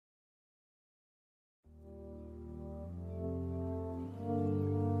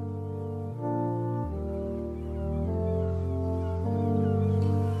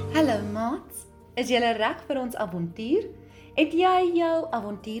Is jy reg vir ons avontuur? Het jy jou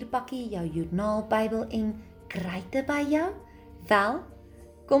avontuurpakkie, jou joernaal, Bybel en kruite by jou? Wel,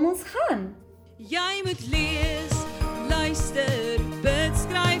 kom ons gaan. Jy moet lees, luister, bid,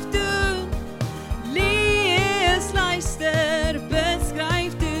 skryf, doen. Lees, luister, bid,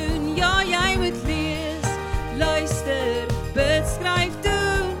 skryf, doen. Ja, jy moet lees, luister, bid, skryf,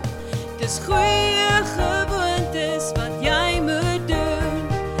 doen. Dis goeie gewoontes wat jy moet doen.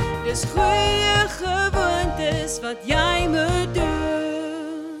 Dis goeie gewoontes wat jy moet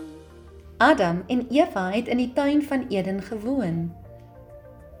doen. Adam en Eva het in die tuin van Eden gewoon.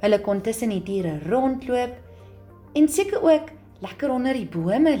 Hulle kon tussen die diere rondloop en seker ook lekker onder die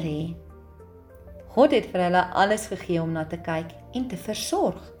bome lê. God het vir hulle alles gegee om na te kyk en te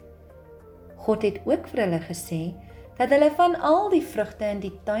versorg. God het ook vir hulle gesê dat hulle van al die vrugte in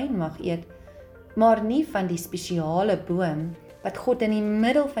die tuin mag eet, maar nie van die spesiale boom wat God in die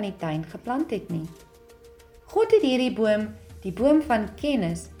middel van die tuin geplant het nie. God het hierdie boom die boom van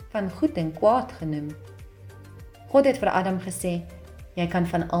kennis van goed en kwaad genoem. God het vir Adam gesê, jy kan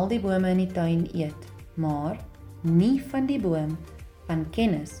van al die bome in die tuin eet, maar nie van die boom van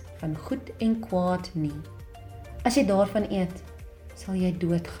kennis van goed en kwaad nie. As jy daarvan eet, sal jy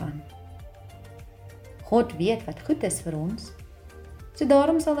doodgaan. God weet wat goed is vir ons, so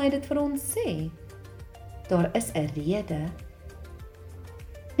daarom sal hy dit vir ons sê. Daar is 'n rede.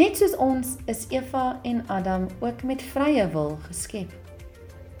 Net soos ons is Eva en Adam ook met vrye wil geskep.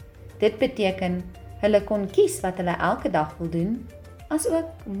 Dit beteken, hulle kon kies wat hulle elke dag wil doen, as ook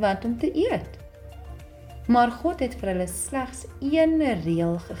wat om te eet. Maar God het vir hulle slegs een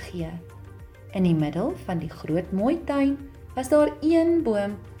reël gegee. In die middel van die groot mooi tuin was daar een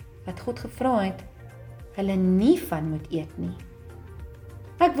boom wat God gevra het, hulle nie van moet eet nie.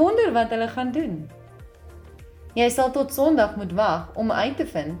 Ek wonder wat hulle gaan doen. Jy sal tot Sondag moet wag om uit te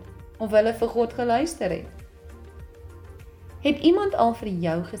vind of hulle vir God geluister het. Het iemand al vir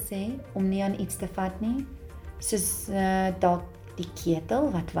jou gesê om nie aan iets te vat nie, soos dalk die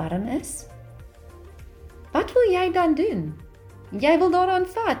ketel wat warm is? Wat wil jy dan doen? Jy wil daaraan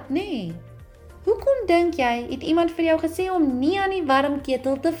vat, nee. Hoekom dink jy, het iemand vir jou gesê om nie aan die warm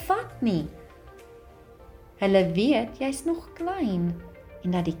ketel te vat nie? Hulle weet, jy's nog klein,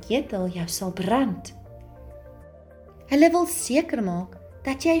 en dat die ketel jou sal brand. Hulle wil seker maak,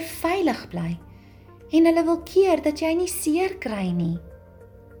 dat jy veilig bly, en hulle wil keer dat jy nie seer kry nie.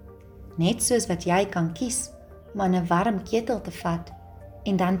 Net soos wat jy kan kies, om aan 'n warm ketel te vat,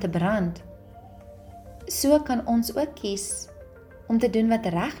 en dan te brand, so kan ons ook kies, om te doen wat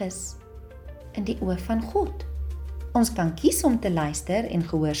reg is, in die oë van God. Ons kan kies om te luister en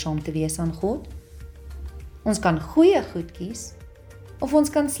gehoorsaam te wees aan God. Ons kan goeie goed kies, of ons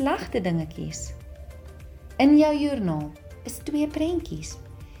kan slegte dinge kies. In jou joernaal is 2 prentjies,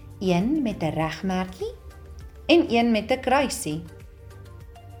 een met 'n regmerkie, en een met 'n kruisie.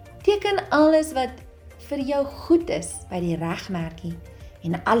 Teken alles wat vir jou goed is by die regmerkie,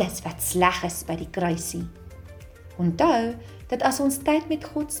 en alles wat sleg is by die kruisie. Onthou, dat as ons tyd met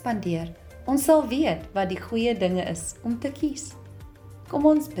God spandeer, ons sal weet wat die goeie dinge is om te kies. Kom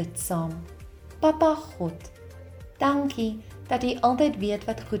ons bid saam. Papa God, dankie dat U altyd weet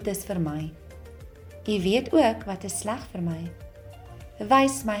wat goed is vir my. U weet ook wat is sleg vir my.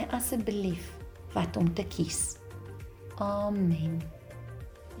 Wys my asseblief wat om te kies. Amen.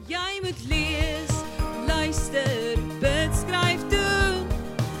 Jy moet lees, luister, bid, skryf, doen.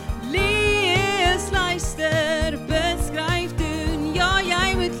 Lees, luister, bid, skryf, doen. Ja,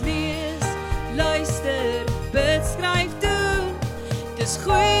 jy moet lees, luister, bid, skryf, doen. Dis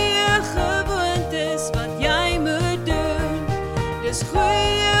goeie gewoontes wat jy moet doen. Dis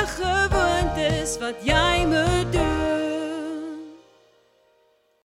goeie gewoontes wat jy moet doen.